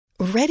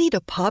Ready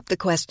to pop the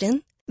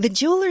question? The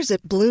jewelers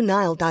at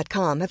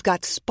BlueNile.com have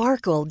got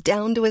sparkle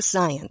down to a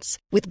science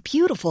with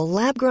beautiful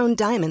lab-grown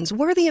diamonds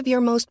worthy of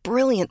your most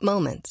brilliant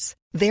moments.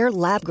 Their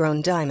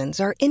lab-grown diamonds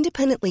are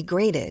independently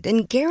graded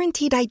and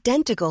guaranteed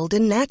identical to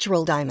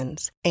natural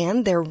diamonds,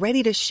 and they're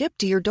ready to ship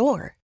to your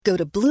door. Go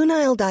to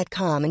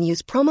BlueNile.com and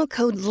use promo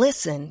code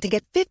LISTEN to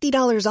get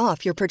 $50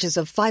 off your purchase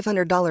of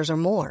 $500 or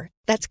more.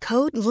 That's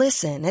code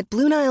LISTEN at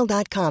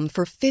BlueNile.com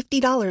for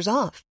 $50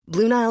 off.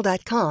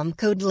 BlueNile.com,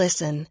 code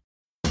LISTEN.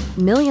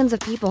 Millions of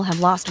people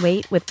have lost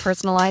weight with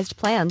personalized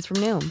plans from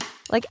Noom.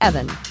 Like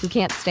Evan, who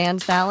can't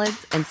stand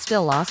salads and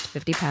still lost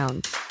 50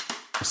 pounds.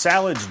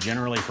 Salads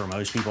generally for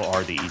most people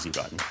are the easy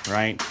button,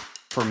 right?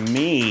 For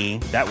me,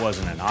 that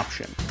wasn't an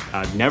option.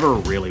 I never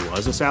really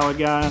was a salad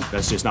guy.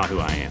 That's just not who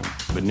I am.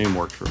 But Noom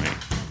worked for me.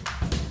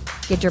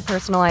 Get your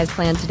personalized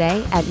plan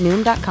today at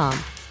Noom.com.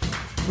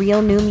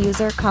 Real Noom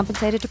user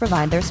compensated to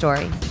provide their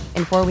story.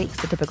 In 4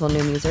 weeks, the typical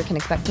Noom user can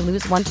expect to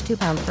lose 1 to 2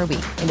 pounds per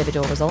week.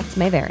 Individual results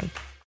may vary.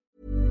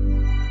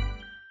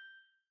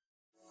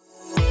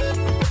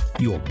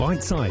 Your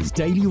bite-sized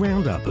daily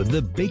roundup of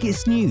the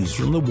biggest news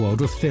from the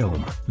world of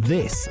film.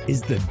 This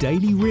is The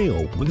Daily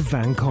Reel with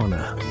Van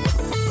Connor.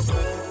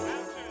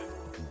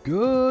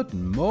 Good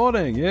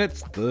morning,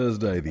 it's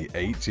Thursday the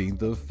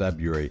 18th of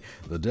February,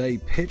 the day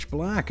Pitch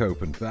Black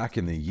opened back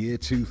in the year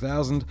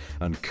 2000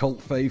 and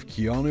cult fave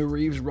Keanu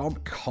Reeves'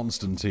 romp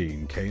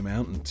Constantine came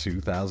out in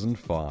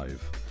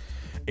 2005.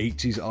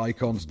 80s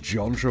icons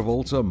John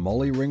Travolta,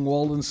 Molly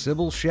Ringwald and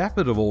Sybil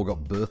Shepherd have all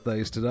got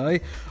birthdays today,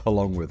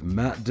 along with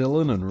Matt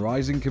Dillon and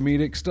rising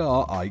comedic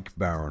star Ike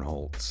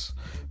Barinholtz.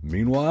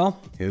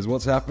 Meanwhile, here's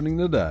what's happening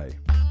today.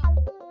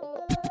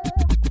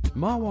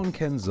 Marwan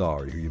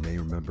Kenzari, who you may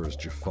remember as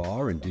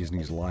Jafar in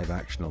Disney's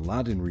live-action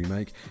Aladdin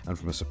remake and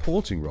from a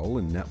supporting role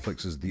in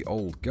Netflix's The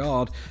Old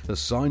Guard, has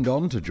signed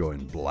on to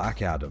join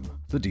Black Adam.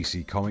 The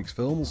DC Comics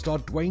film will star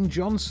Dwayne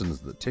Johnson as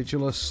the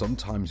titular,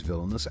 sometimes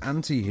villainous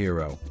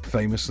anti-hero.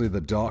 Famously the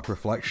dark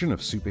reflection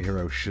of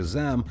superhero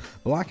Shazam,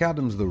 Black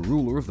Adam's the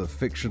ruler of the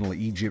fictional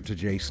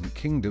Egypt-adjacent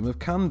kingdom of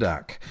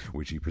Kandak,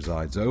 which he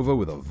presides over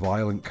with a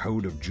violent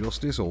code of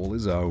justice all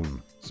his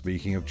own.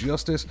 Speaking of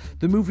justice,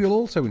 the movie will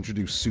also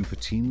introduce Super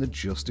Team the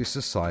Justice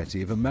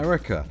Society of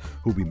America,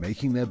 who'll be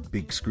making their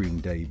big screen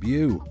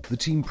debut. The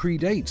team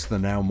predates the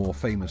now more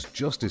famous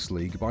Justice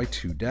League by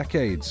 2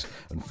 decades,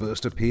 and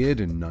first appeared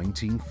in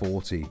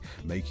 1940,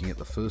 making it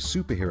the first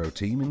superhero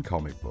team in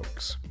comic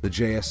books. The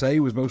JSA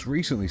was most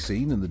recently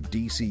seen in the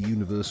DC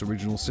Universe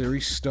original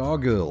series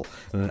Stargirl,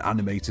 and an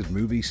animated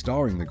movie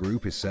starring the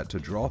group is set to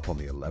drop on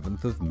the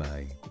 11th of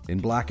May. In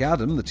Black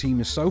Adam, the team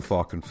is so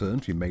far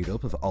confirmed to be made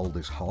up of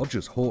Aldis Hodge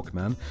as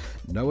Hawkman,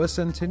 Noah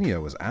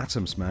Centineo as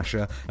Atom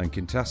Smasher, and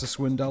Quintessa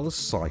Swindell as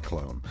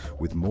Cyclone,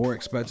 with more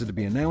expected to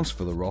be announced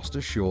for the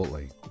roster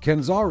shortly.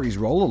 Kenzari's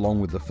role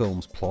along with the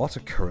film's plot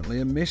are currently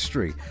a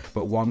mystery,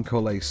 but Juan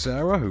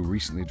Collet-Serra, who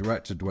recently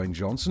directed Dwayne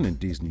Johnson in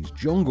Disney's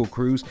Jungle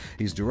Cruise,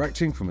 is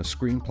directing from a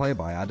screenplay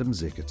by Adam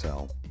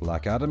Zickertel.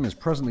 Black Adam is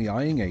presently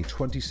eyeing a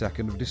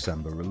 22nd of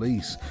December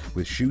release,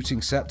 with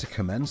shooting set to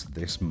commence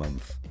this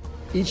month.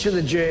 Each of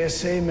the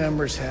JSA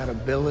members had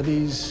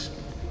abilities,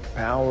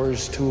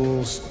 powers,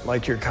 tools,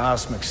 like your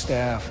cosmic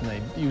staff, and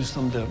they used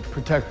them to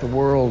protect the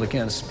world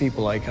against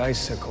people like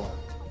Icicle.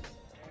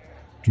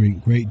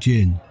 Drink great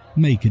gin,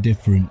 make a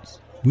difference.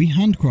 We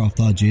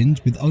handcraft our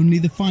gins with only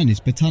the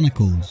finest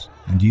botanicals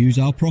and use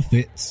our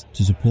profits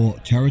to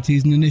support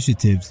charities and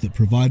initiatives that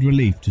provide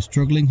relief to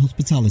struggling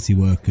hospitality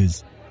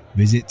workers.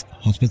 Visit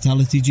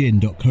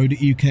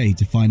hospitalitygin.co.uk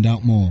to find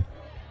out more.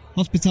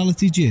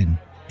 Hospitality Gin.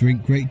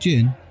 Drink great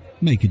gin,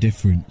 make a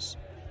difference.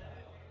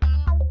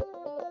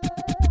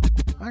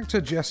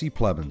 Actor Jesse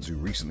Plemons, who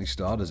recently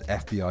starred as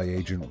FBI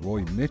agent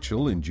Roy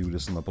Mitchell in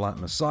Judas and the Black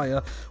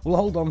Messiah, will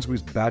hold on to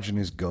his badge and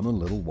his gun a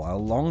little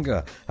while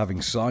longer,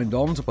 having signed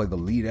on to play the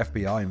lead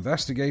FBI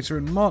investigator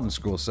in Martin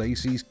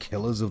Scorsese's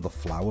Killers of the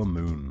Flower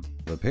Moon.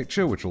 The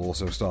picture, which will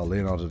also star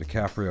Leonardo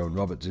DiCaprio and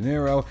Robert De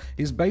Niro,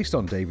 is based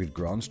on David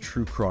Grant's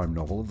true crime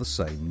novel of the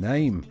same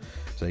name.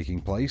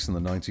 Taking place in the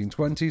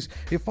 1920s,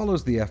 it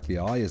follows the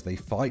FBI as they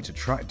fight to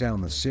track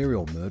down the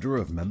serial murderer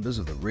of members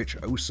of the rich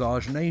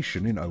Osage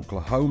Nation in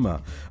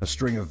Oklahoma, a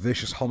string of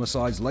vicious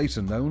homicides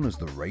later known as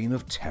the Reign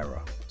of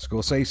Terror.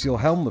 Scorsese will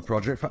helm the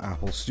project for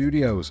Apple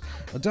Studios,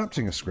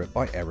 adapting a script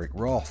by Eric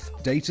Roth,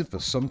 dated for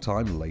some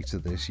time later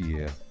this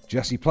year.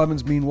 Jesse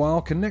Plemons,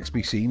 meanwhile, can next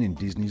be seen in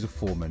Disney's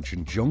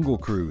aforementioned Jungle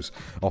Cruise,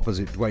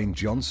 opposite Dwayne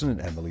Johnson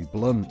and Emily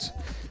Blunt.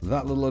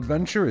 That little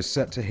adventure is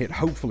set to hit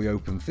hopefully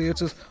open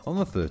theaters on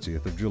the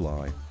 30th of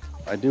July.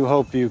 I do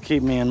hope you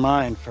keep me in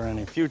mind for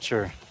any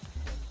future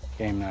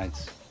game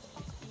nights.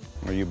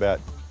 Or you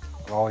bet.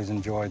 I've always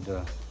enjoyed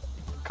the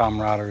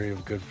camaraderie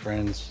of good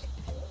friends,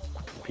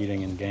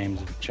 competing in games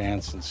of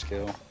chance and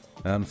skill.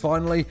 And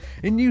finally,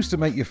 in news to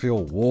make you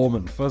feel warm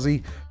and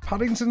fuzzy,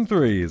 Paddington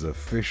 3 is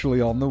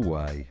officially on the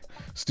way.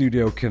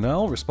 Studio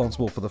Canal,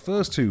 responsible for the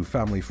first two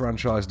family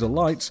franchise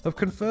delights, have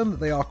confirmed that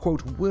they are,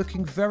 quote,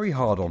 working very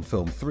hard on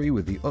film 3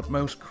 with the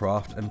utmost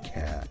craft and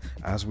care,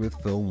 as with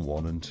film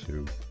 1 and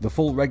 2. The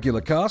full regular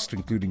cast,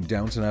 including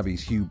Downton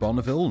Abbey's Hugh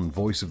Bonneville and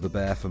voice of the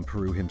bear from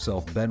Peru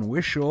himself Ben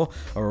Whishaw,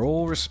 are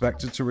all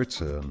expected to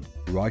return.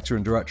 Writer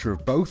and director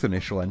of both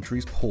initial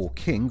entries, Paul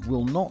King,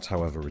 will not,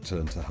 however,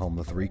 return to helm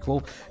the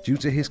threequel due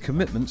to his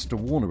commitments to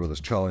Warner Bros.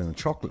 Charlie and the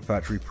Chocolate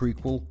Factory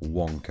prequel,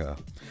 Wonka.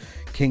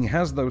 King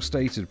has, though,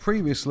 stated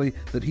previously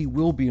that he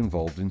will be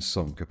involved in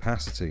some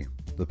capacity.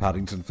 The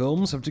Paddington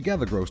films have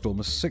together grossed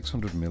almost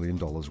 $600 million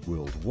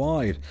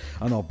worldwide,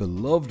 and are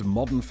beloved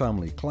modern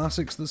family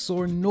classics that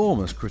saw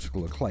enormous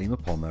critical acclaim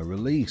upon their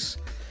release.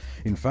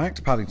 In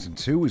fact, Paddington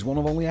 2 is one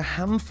of only a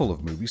handful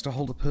of movies to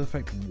hold a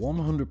perfect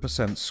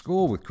 100%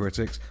 score with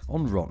critics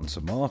on Rotten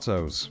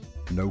Tomatoes.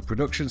 No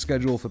production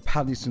schedule for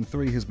Paddington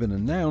 3 has been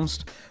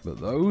announced, but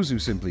those who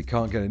simply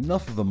can't get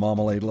enough of the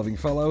marmalade-loving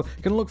fellow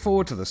can look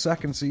forward to the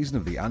second season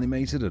of the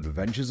animated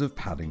Adventures of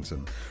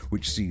Paddington,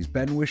 which sees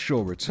Ben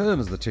Whishaw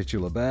return as the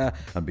titular bear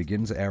and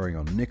begins airing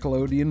on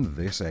Nickelodeon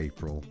this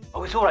April.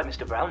 Oh, it's all right,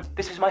 Mr. Brown.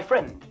 This is my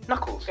friend,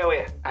 Knuckles. Oh,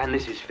 yeah. And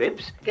this is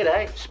Phibs.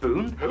 G'day.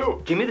 Spoon.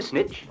 Hello. Jimmy the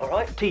Snitch. All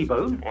right.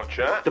 T-Bone. Watch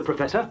out. The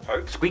Professor.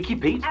 Oh. Squeaky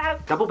Pete. Ow.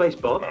 Double Bass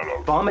Bob.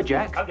 Hello. Farmer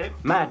Jack. Okay.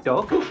 Mad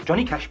Dog. Oof.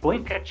 Johnny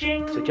Cashpoint.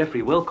 Ka-ching. Sir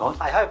Geoffrey Wilcott.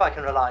 I hope I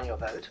can rely on your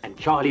vote. And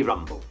Charlie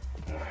Rumble.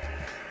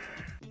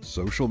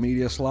 Social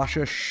media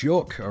slasher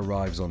Shook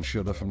arrives on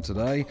Shudder from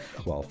today,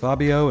 while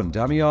Fabio and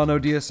Damiano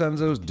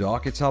Diacenzo's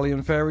dark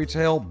Italian fairy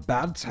tale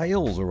Bad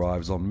Tales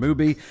arrives on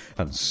Mubi,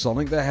 and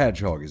Sonic the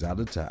Hedgehog is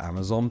added to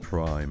Amazon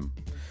Prime.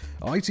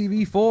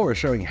 ITV4 are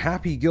showing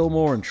Happy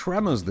Gilmore and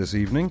Tremors this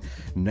evening.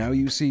 Now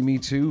You See Me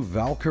Too,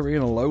 Valkyrie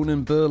and Alone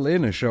in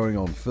Berlin are showing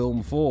on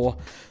Film 4.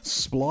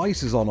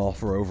 Splice is on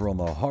offer over on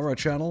the Horror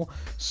Channel.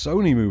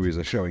 Sony Movies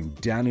are showing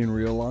Dan in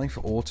Real Life,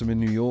 Autumn in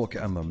New York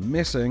and The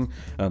Missing.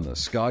 And the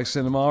Sky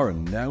Cinema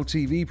and Now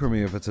TV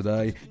premiere for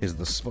today is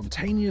the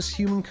spontaneous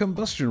human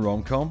combustion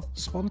rom-com,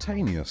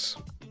 Spontaneous.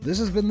 This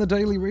has been the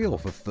Daily Reel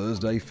for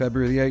Thursday,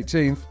 February the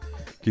 18th.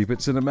 Keep it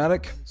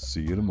cinematic.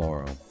 See you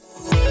tomorrow.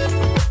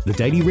 The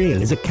Daily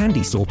Reel is a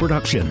Candy Store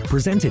production,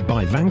 presented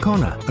by Van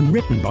Connor and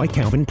written by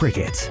Calvin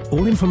Prickett.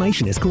 All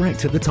information is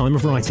correct at the time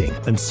of writing,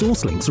 and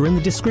source links are in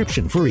the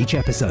description for each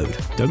episode.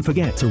 Don't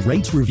forget to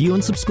rate, review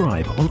and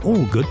subscribe on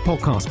all good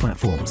podcast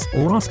platforms,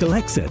 or ask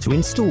Alexa to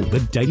install the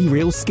Daily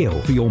Reel skill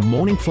for your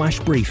morning flash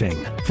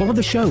briefing. Follow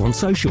the show on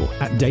social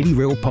at Daily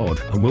Reel Pod,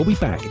 and we'll be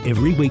back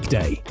every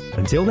weekday.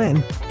 Until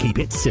then, keep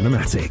it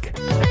cinematic.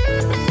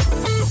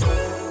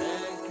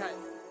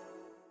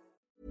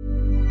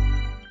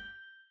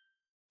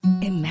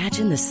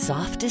 Imagine the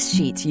softest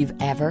sheets you've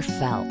ever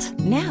felt.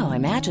 Now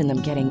imagine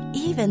them getting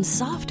even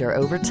softer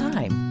over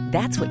time.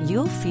 That's what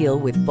you'll feel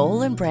with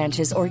Boll &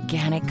 Branch's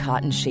organic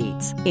cotton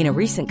sheets. In a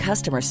recent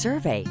customer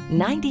survey,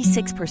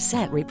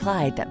 96%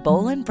 replied that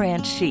Boll &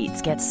 Branch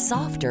sheets get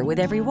softer with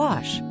every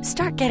wash.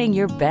 Start getting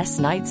your best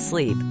night's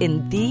sleep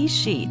in these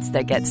sheets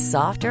that get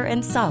softer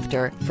and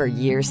softer for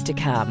years to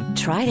come.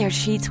 Try their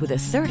sheets with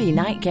a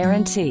 30-night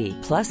guarantee.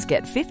 Plus,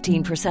 get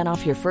 15%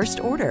 off your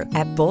first order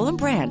at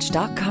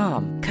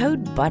bollandbranch.com.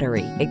 Code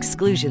BUTTERY.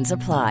 Exclusions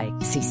apply.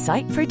 See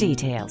site for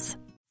details.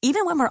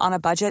 Even when we're on a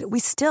budget, we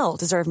still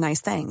deserve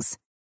nice things.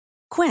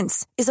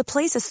 Quince is a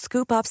place to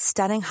scoop up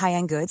stunning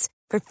high-end goods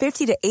for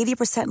 50 to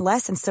 80%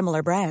 less than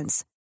similar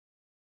brands.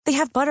 They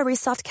have buttery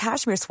soft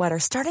cashmere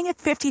sweaters starting at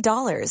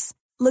 $50,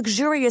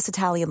 luxurious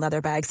Italian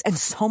leather bags, and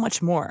so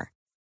much more.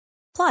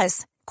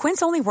 Plus,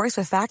 Quince only works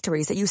with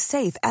factories that use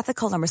safe,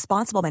 ethical, and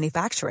responsible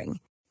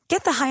manufacturing.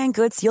 Get the high-end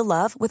goods you'll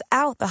love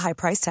without the high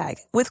price tag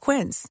with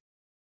Quince.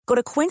 Go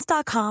to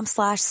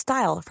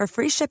quince.com/style for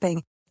free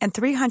shipping and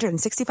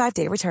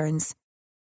 365-day returns.